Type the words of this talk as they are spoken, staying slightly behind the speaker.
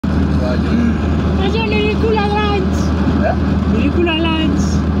Aja nilikula lunch. Nilikula lunch.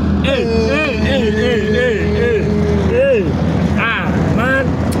 Hey. Ah, man.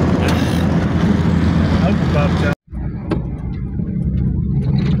 Aku capture.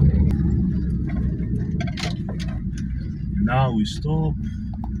 Now we stop.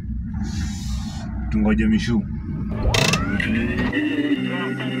 Tungoje mishu.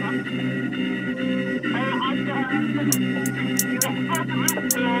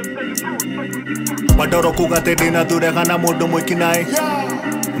 Madoro kugate dina durega na mundu muikinai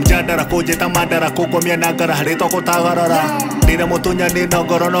Mjandara kujeta mandara kukomia nagara harito kutagarara Dina mutunya nina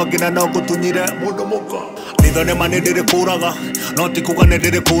ngoro no ngina no gutunyire mundu muka Nithone mani ndiri kuraga no ti kuga ni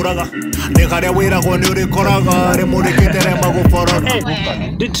ndiri kuraga Ni haria wiragwo ni urikoraga ri murikite re maguboroga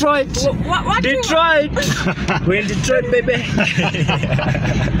Detroit. Detroit. Well, Detroit, baby.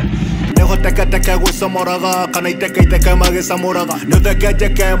 Nego teke gusomoraga kana iteke magisamuraga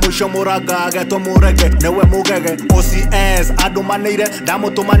Nutheke mushomoraga geto murege newe mugege OCS andu maneire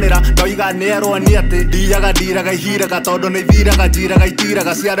ndamutumanira ndoiga nierwo ni ati ndiraga ihiraga tondu ni thiraga njiraga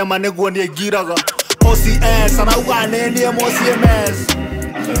itiraga ciarema niguo ni aingiraga OCS arauga ni MOCMS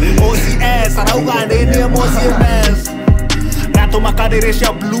OCS arauga ni MOCMS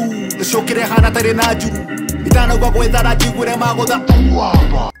natumakaririsha blue icukire hana tari na njuru itanauga gwithara njiguire magutha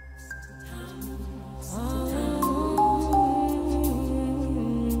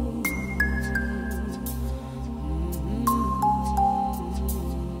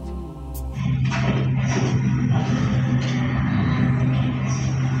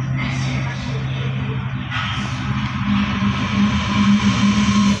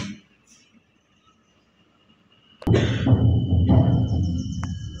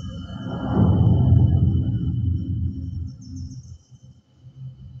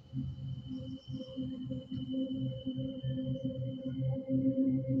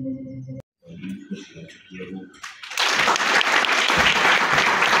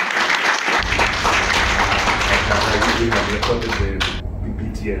I recorded the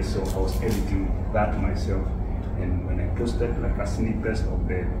BTS, so I was editing that myself. And when I posted like a snippet of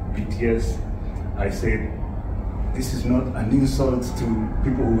the BTS, I said, this is not an insult to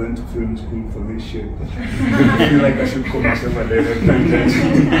people who went to film school for this shit. I feel like I should call myself a director.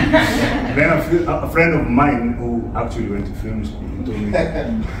 Then a friend of mine who actually went to film school told me,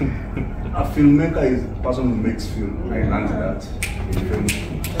 a filmmaker is a person who makes film. I learned that in film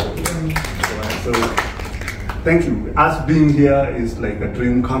school. So thank you. Us being here is like a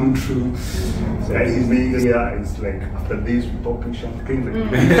dream come true. So he's being here, it's like after this we popping champagne.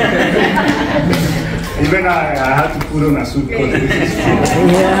 Even I had to put on a suit because this is true.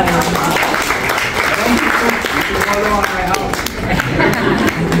 I don't think so. You can follow on my house.